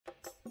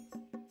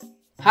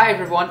Hi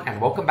everyone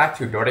and welcome back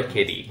to Nordic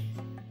Kitty.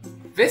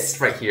 This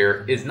right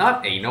here is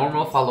not a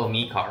normal follow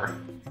me car.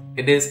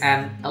 It is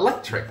an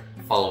electric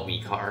follow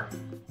me car.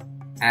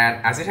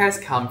 And as it has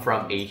come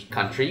from a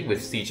country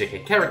with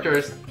CJK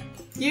characters,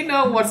 you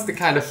know what's the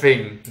kind of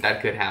thing that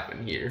could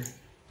happen here.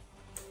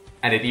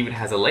 And it even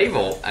has a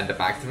label at the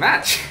back to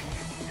match.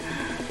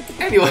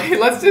 Anyway,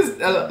 let's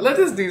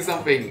just do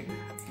something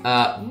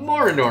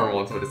more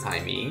normal for the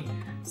time being.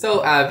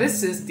 So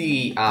this is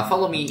the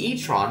Follow Me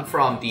e-tron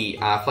from the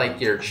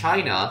FlightGear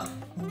China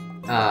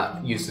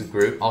user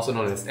group, also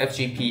known as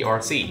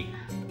FGPRC.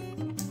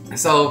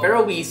 So there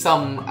will be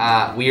some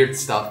weird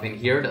stuff in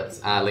here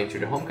that's linked to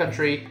the home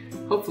country.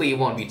 Hopefully it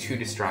won't be too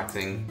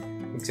distracting.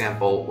 For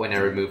example, when I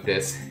remove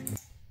this.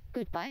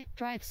 Goodbye,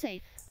 drive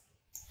safe.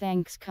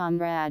 Thanks,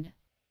 comrade.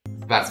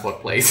 That's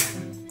what plays.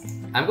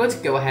 I'm going to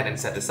go ahead and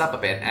set this up a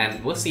bit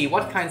and we'll see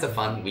what kinds of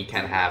fun we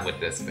can have with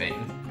this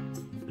thing.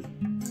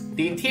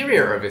 The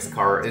interior of this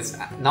car is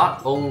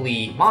not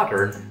only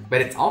modern,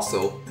 but it's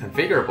also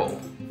configurable.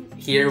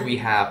 Here we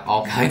have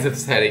all kinds of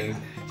settings,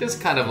 just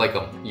kind of like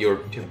your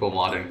typical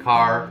modern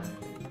car.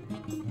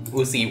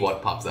 We'll see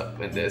what pops up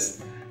in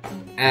this.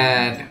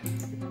 And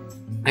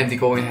I'm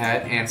going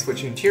ahead and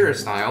switch interior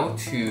style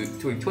to a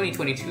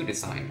 2022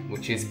 design,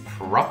 which is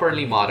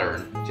properly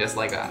modern, just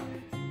like that.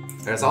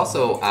 There's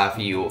also a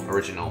few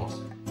originals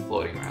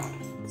floating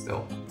around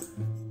still.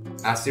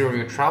 As steering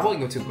wheel travel, you're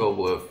going to go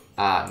with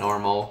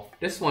normal.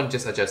 This one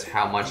just adjusts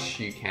how much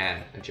you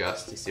can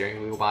adjust the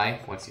steering wheel by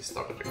once you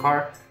start the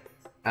car.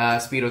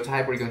 Speedo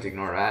type, we're going to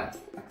ignore that.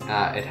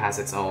 It has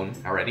its own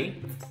already.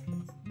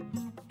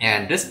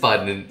 And this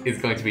button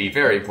is going to be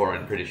very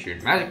important, pretty sure.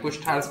 Magic Bush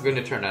Tiles, we're going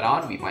to turn that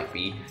on. We might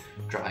be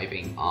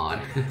driving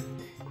on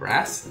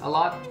grass a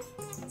lot.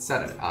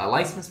 Set a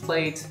license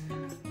plate.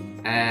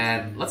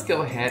 And let's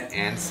go ahead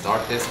and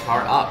start this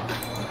car up.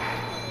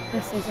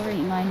 This is a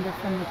reminder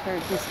from the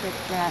 3rd District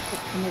Traffic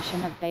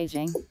Commission of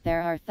Beijing.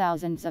 There are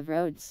thousands of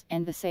roads,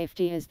 and the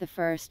safety is the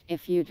first.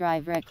 If you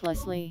drive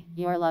recklessly,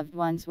 your loved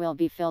ones will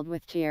be filled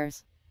with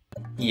tears.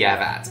 Yeah,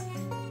 that.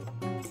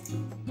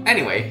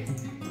 Anyway,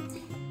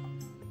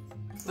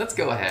 let's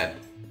go ahead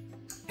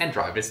and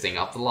drive this thing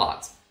off the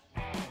lot.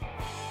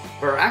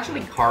 There are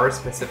actually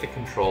car-specific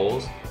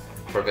controls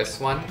for this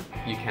one.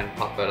 You can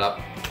pop it up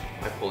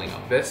by pulling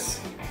up this.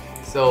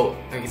 So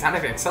it's not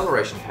like an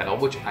acceleration pedal,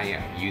 which I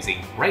am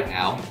using right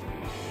now,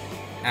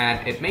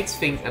 and it makes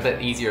things a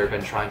bit easier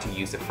than trying to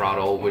use the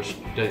throttle, which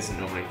doesn't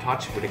normally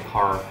touch with a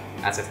car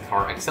as a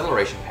car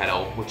acceleration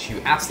pedal, which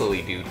you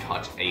absolutely do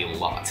touch a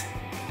lot.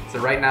 So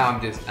right now I'm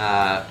just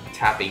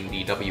tapping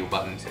the W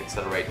button to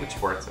accelerate, which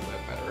works a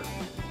bit better.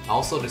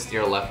 Also the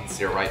steer left and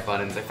steer right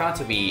buttons I found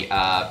to be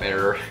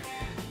better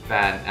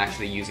than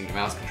actually using the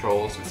mouse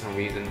controls for some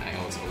reason. I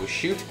always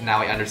shoot. Now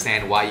I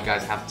understand why you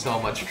guys have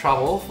so much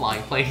trouble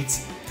flying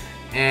planes.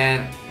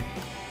 And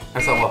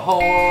I saw a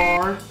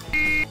horn.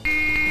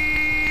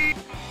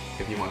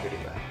 If you want to do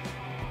that.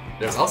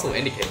 There's also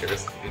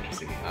indicators,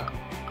 interesting enough.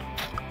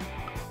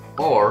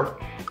 Or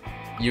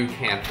you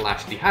can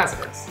flash the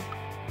hazards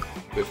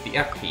with the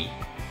F key.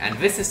 And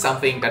this is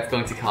something that's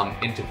going to come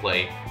into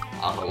play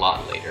a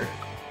lot later.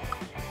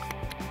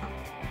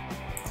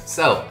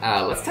 So,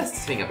 let's test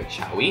this thing a bit,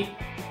 shall we?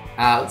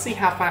 Let's see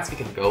how fast we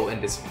can go in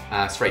this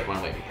straight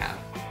one-way we can.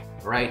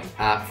 Alright,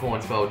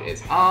 performance mode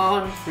is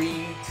on.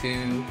 3,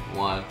 2,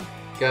 1,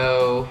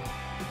 go.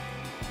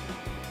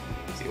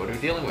 Let's see what we're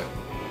dealing with.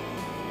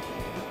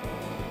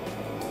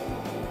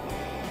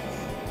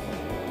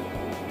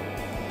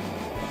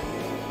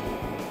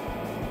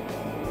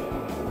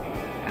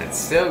 And it's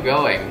still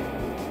going.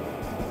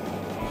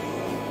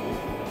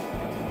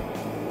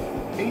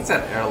 I think it's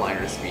at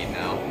airliner speed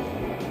now.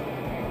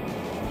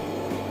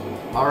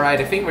 Alright,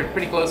 I think we're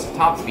pretty close to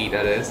top speed,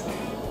 that is.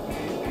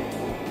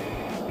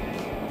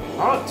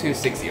 About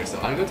 260 or so.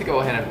 I'm going to go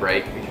ahead and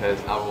brake because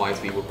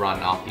otherwise we would run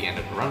off the end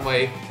of the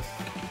runway.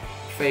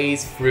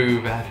 Phase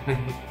through that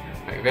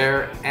right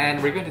there,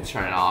 and we're going to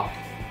turn it off.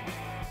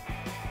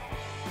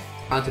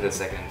 Onto the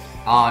second.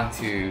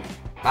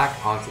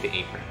 Back onto the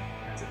apron.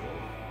 That's it.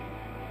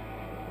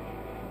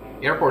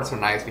 Airports are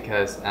nice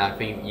because I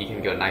think you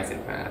can go nice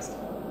and fast.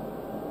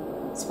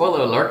 Spoiler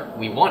alert,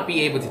 we won't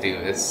be able to do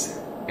this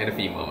in a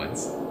few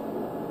moments.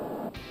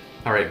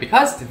 Alright,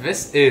 because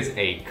this is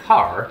a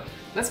car,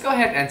 let's go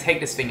ahead and take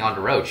this thing on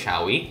the road,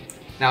 shall we?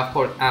 Now, of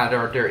course,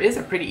 there is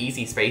a pretty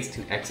easy space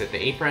to exit the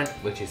apron,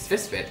 which is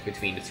this bit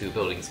between the two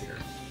buildings here.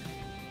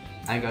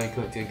 I'm going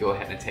to go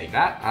ahead and take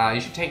that. You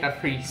should take that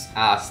pretty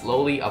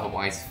slowly,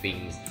 otherwise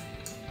things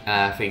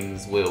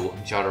will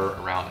judder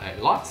around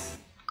a lot.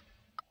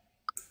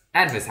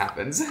 And this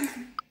happens.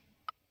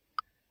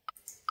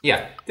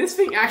 Yeah, this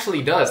thing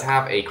actually does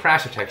have a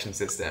crash detection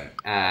system,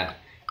 and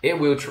it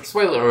will,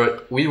 spoiler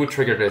alert, we will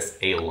trigger this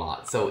a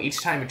lot. So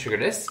each time you trigger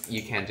this,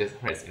 you can just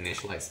press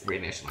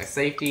reinitialize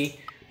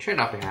safety, turn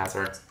off the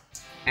hazards,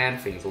 and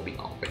things will be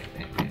all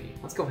ready.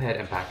 Let's go ahead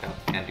and back up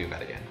and do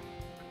that again.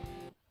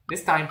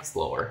 This time,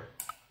 slower.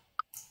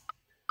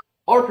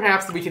 Or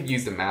perhaps we could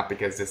use the map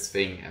because this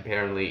thing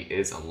apparently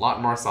is a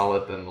lot more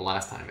solid than the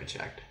last time I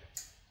checked.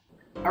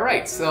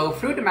 Alright, so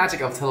through the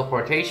magic of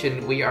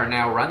teleportation, we are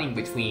now running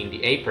between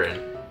the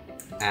apron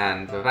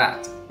and the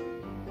vat.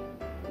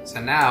 So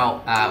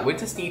now, we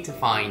just need to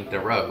find the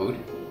road,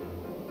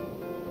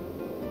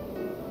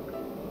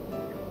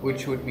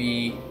 which would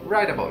be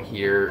right about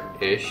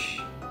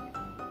here-ish.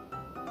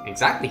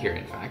 Exactly here,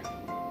 in fact.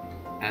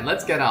 And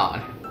let's get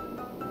on.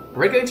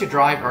 We're going to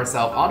drive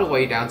ourselves all the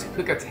way down to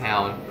Phuket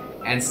town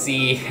and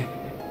see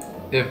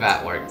if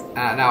that works.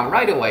 Now,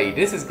 right away,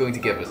 this is going to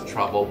give us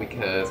trouble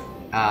because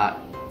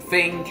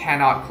Thing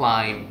cannot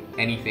climb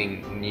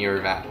anything near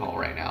that hall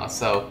right now.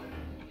 So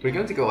we're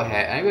going to go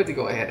ahead. I'm going to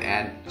go ahead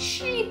and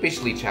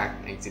sheepishly check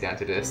exit down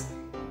to this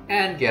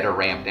and get a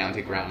ramp down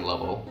to ground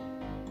level.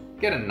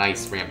 Get a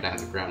nice ramp down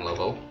to ground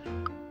level.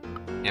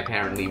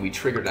 Apparently, we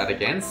triggered that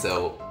again,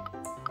 so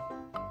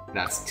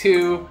that's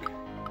 2,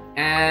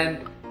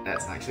 and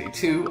that's actually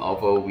 2,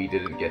 although we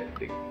didn't get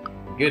the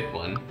good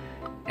one.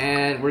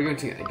 And we're going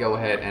to go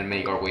ahead and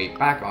make our way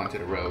back onto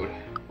the road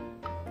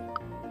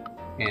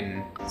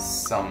in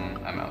some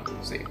amount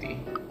of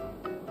safety.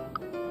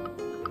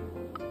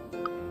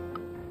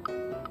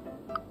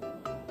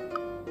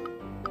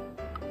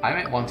 I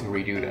might want to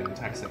redo that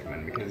entire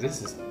segment because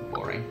this is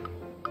boring.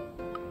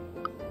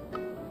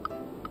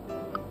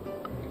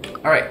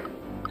 Alright.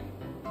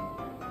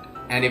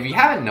 And if you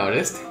haven't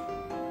noticed,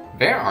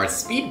 there are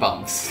speed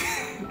bumps.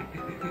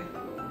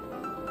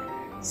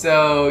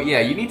 So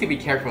yeah, you need to be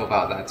careful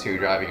about that too,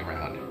 driving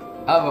around.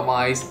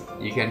 Otherwise,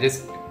 you can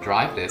just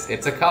drive this.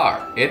 It's a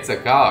car. It's a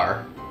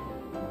car.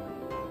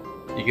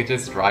 You can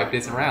just drive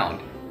this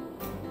around.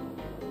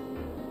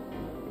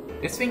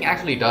 This thing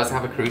actually does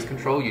have a cruise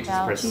control. You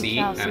just press C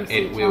and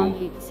it will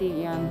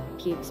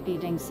keep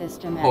speeding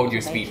system hold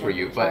your speed for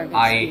you. But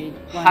I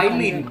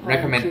highly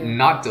recommend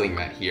not doing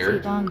that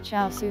here.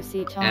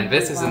 And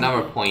this is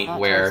another point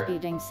where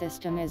speeding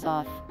system is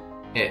off.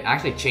 It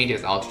actually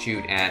changes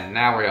altitude, and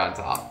now we're on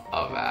top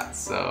of that.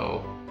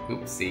 So,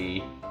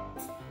 oopsie.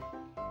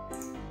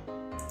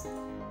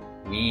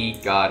 We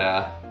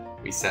gotta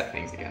reset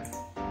things again.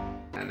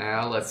 And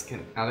now let's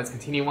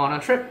continue on our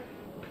trip.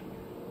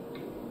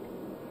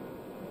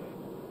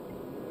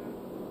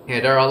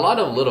 Yeah, there are a lot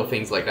of little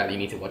things like that you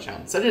need to watch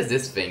out, such as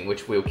this thing,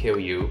 which will kill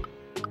you,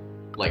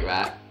 like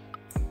that.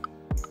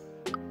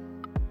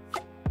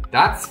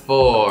 That's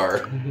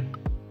 4.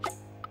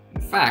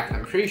 In fact,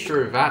 I'm pretty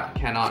sure that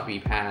cannot be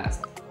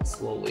passed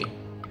slowly.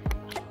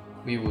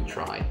 We will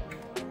try.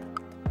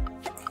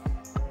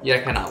 Yeah,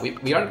 it cannot.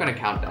 We aren't going to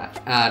count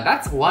that.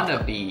 That's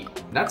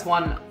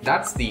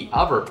the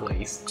other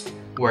place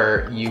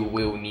where you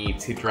will need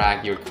to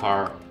drag your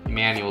car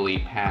manually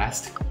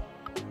past.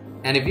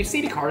 And if you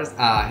see the cars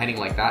heading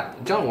like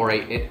that, don't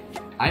worry.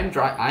 I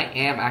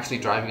am actually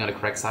driving on the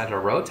correct side of the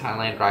road.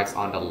 Thailand drives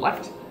on the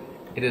left.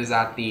 It is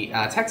that the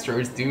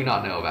textures do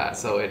not know that,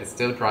 so it is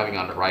still driving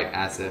on the right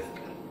as if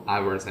I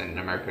was in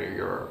America or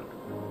Europe.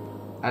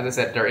 As I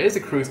said, there is a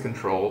cruise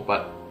control,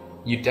 but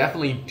you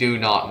definitely do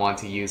not want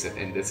to use it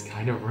in this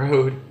kind of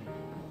road.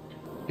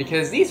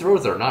 Because these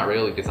roads are not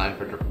really designed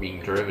for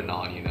being driven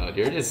on, you know,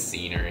 they're just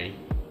scenery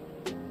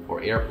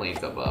or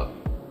airplanes above.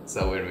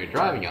 So when we're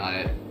driving on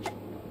it,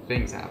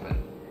 things happen.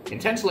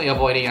 Intentionally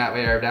avoiding that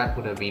there, that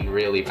would have been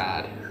really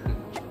bad.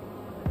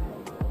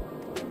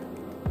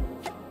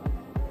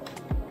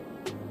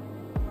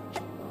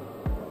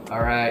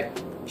 Alright,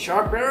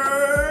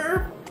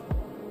 sharper!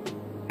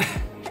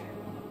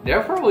 There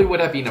probably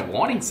would have been a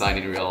warning sign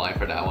in real life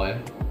for that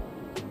one.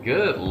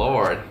 Good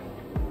lord.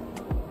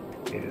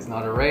 It is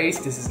not a race,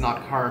 this is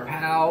not car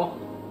pow.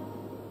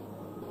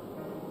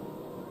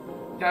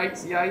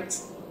 Yikes,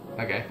 yikes.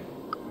 Okay.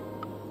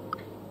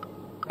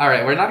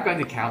 Alright, we're not going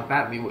to count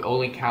that, we will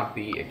only count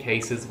the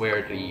cases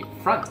where the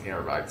front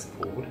airbag's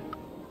pulled.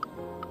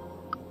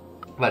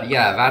 But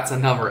yeah, that's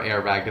another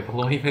airbag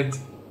deployment.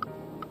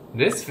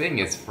 This thing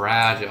is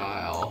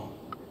fragile.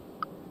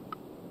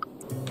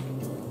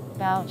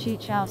 Bao Chi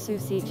Chao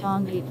Susi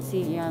Tong Heat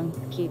Si Young,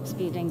 keep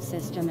speeding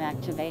system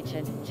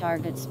activated,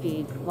 target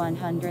speed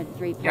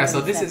 103.7. Yeah,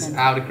 so this is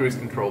how the cruise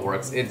control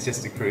works. It's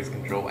just a cruise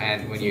control,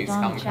 and when you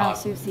come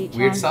across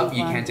weird stuff,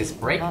 you can just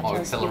brake or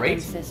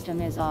accelerate,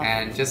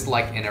 and just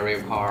like in a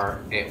real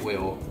car, it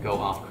will go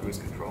off cruise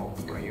control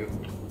for you.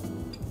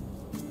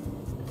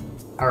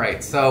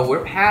 Alright, so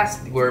we're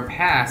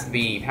past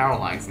the power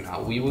lines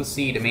now. We will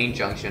see the main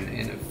junction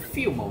in a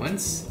few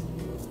moments,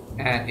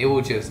 and it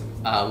will just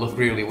look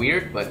really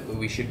weird, but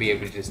we should be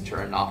able to just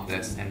turn off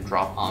this and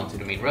drop onto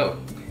the main road.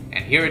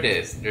 And here it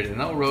is. There's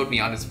no road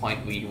beyond this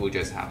point, we will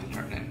just have to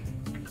turn in.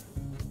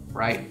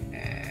 Right,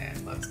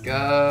 and let's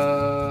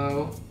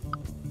go.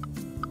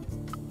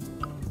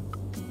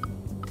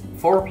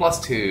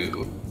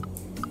 4+2.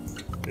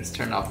 Just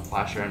turn off the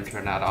flasher and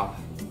turn that off.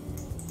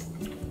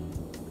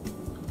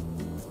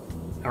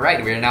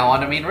 Alright, we're now on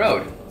the main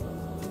road.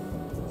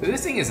 So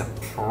this thing is a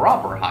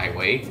proper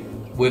highway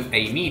with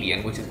a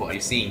median, which is what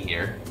you're seeing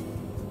here.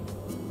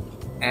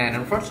 And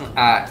unfortunately,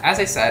 as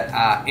I said,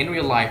 in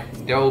real life,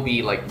 there will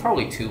be like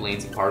probably 2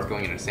 lanes of cars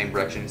going in the same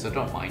direction, so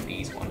don't mind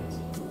these ones.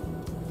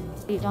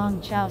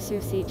 Zidong Chao Su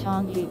Si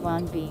Tong Yi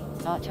Guan Bi,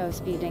 auto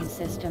speeding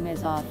system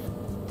is off.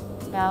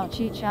 Bao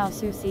Chi Chao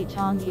Su Si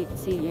Tong Yi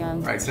Si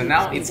Young. Right, so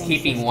now it's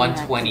keeping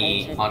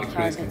 120 on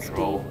cruise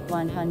control.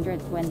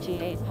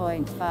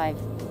 128.5.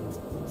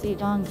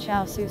 Zidong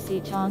Chao Su Si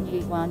Tong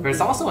Yi Guan.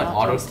 There's also an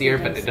auto steer,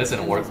 but it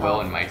doesn't work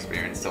well in my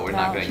experience, so we're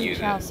not going to use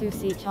it.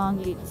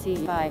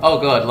 Oh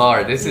good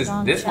lord, this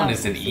one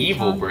is an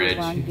evil bridge.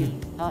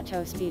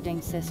 Auto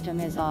speeding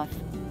system is off.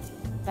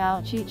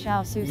 Yeah,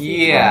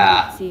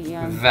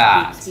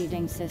 that.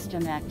 Speeding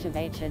system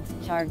activated.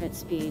 Target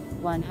speed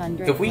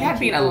 100. If we had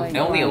been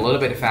only a little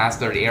bit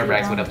faster, the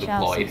airbags would have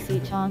deployed.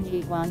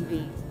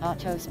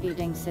 Auto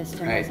speeding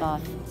system right. is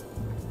off.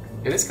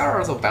 Yeah, this car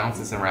also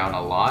bounces around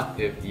a lot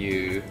if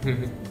you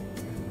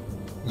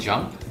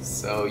jump,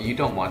 so you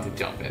don't want to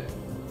jump it.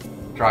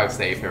 Drive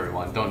safe,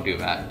 everyone. Don't do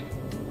that.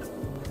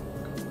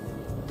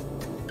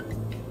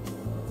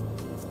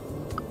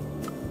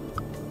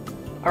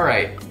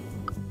 Alright.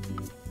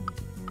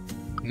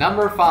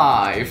 Number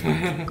 5.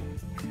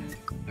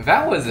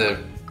 That was a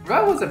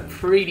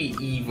pretty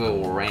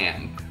evil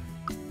ramp.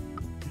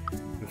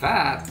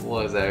 That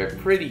was a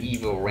pretty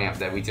evil ramp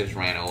that we just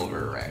ran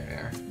over right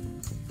there.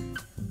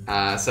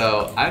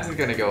 So I'm just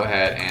gonna go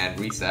ahead and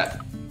reset,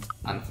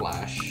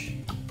 unflash,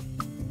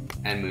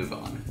 and move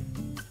on.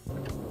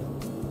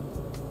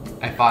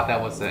 I thought that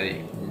was a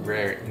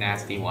rare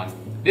nasty one.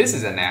 This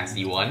is a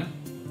nasty one.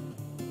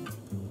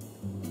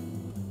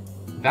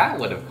 That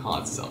would have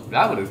caused a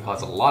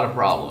lot of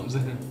problems.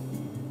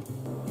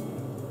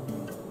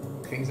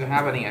 Things are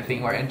happening. I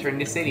think we're entering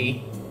the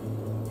city.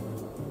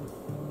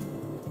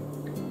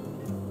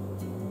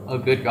 Oh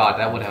good god,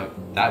 that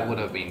would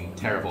have been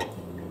terrible.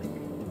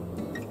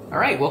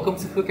 Alright, welcome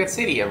to Phuket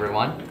City,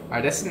 everyone.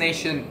 Our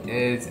destination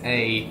is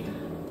a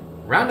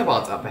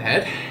roundabout up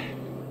ahead,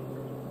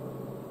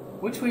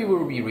 which we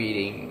will be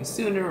reading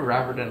sooner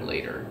rather than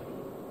later.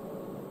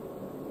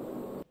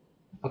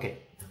 Okay.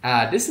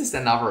 This is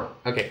another.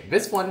 Okay,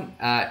 this one,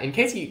 in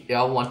case you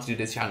all want to do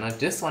this channel,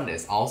 this one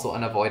is also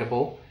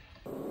unavoidable.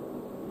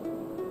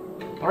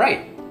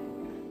 Alright,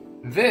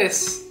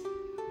 this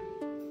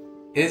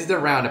is the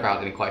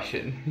roundabout in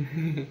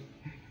question.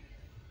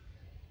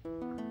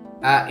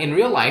 In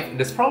real life,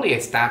 there's probably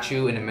a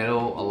statue in the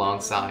middle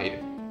alongside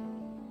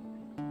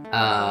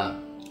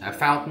a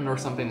fountain or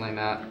something like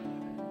that.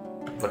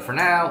 But for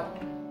now,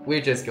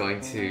 we're just going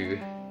to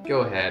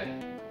go ahead.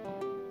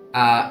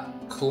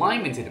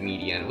 Climb into the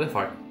median with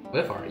our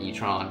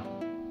e-tron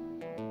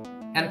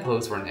and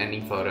pose for an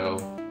ending photo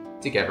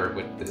together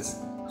with this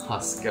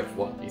husk of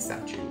what the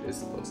statue is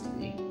supposed to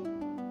be.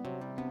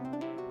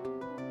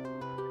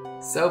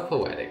 So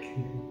poetic.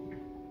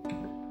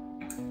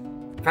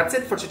 That's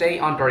it for today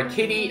on Dark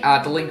Kitty.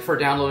 The link for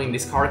downloading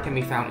this card can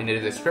be found in the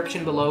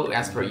description below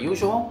as per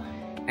usual,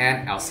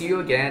 and I'll see you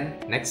again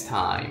next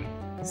time.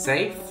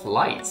 Safe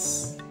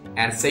flights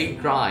and safe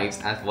drives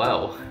as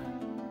well.